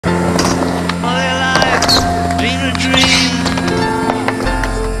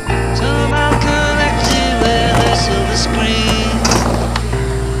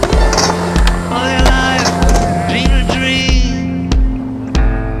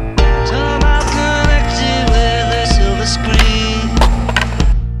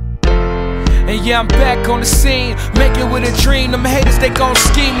Yeah, I'm back on the scene, make it with a dream. Them haters, they gon'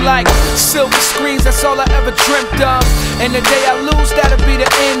 scheme like silver screens, that's all I ever dreamt of. And the day I lose, that'll be the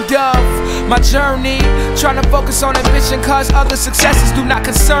end of my journey. Trying to focus on ambition, cause other successes do not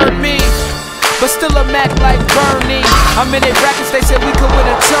concern me. But still I'm act like Bernie. I'm in their brackets, they said we could win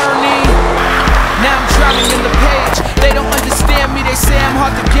a tourney. Now I'm drowning in the page. They don't understand me, they say I'm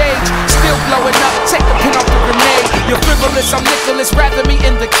hard to gauge. Still blowing up, take the pin off the grenade. You're frivolous, I'm Nicholas, rather me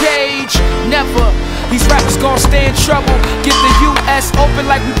in the cage. Never, these rappers gon' stay in trouble. Get the US open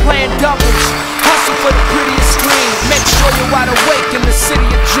like we playing doubles. Hustle for the prettiest screen. Make sure you're wide awake in the city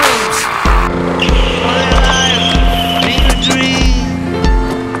of dreams.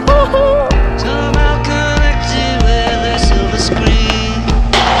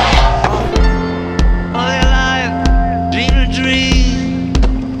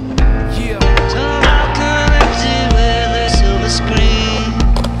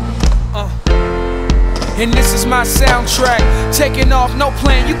 And this is my soundtrack, taking off, no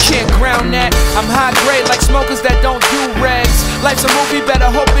plan, you can't ground that. I'm high grade like smokers that don't do regs. Life's a movie, better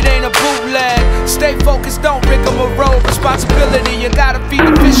hope it ain't a bootleg. Stay focused, don't rigmarole. Responsibility, you gotta feed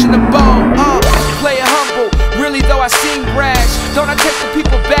the fish in the bowl. Play it humble, really though I seem brash. Don't I take the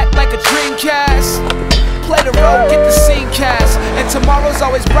people back like a Dreamcast? Play the role, get the scene cast. And tomorrow's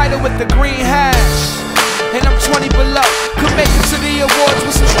always brighter with the green hash. And I'm 20 below, could make it to the awards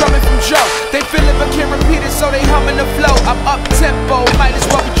with some strumming from Joe. They feel it but can't repeat it, so they humming the flow. I'm up tempo, might as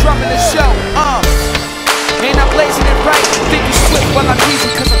well be drumming the show. And I'm blazing it right, think you slip while I'm easy,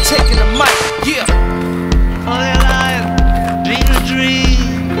 cause I'm taking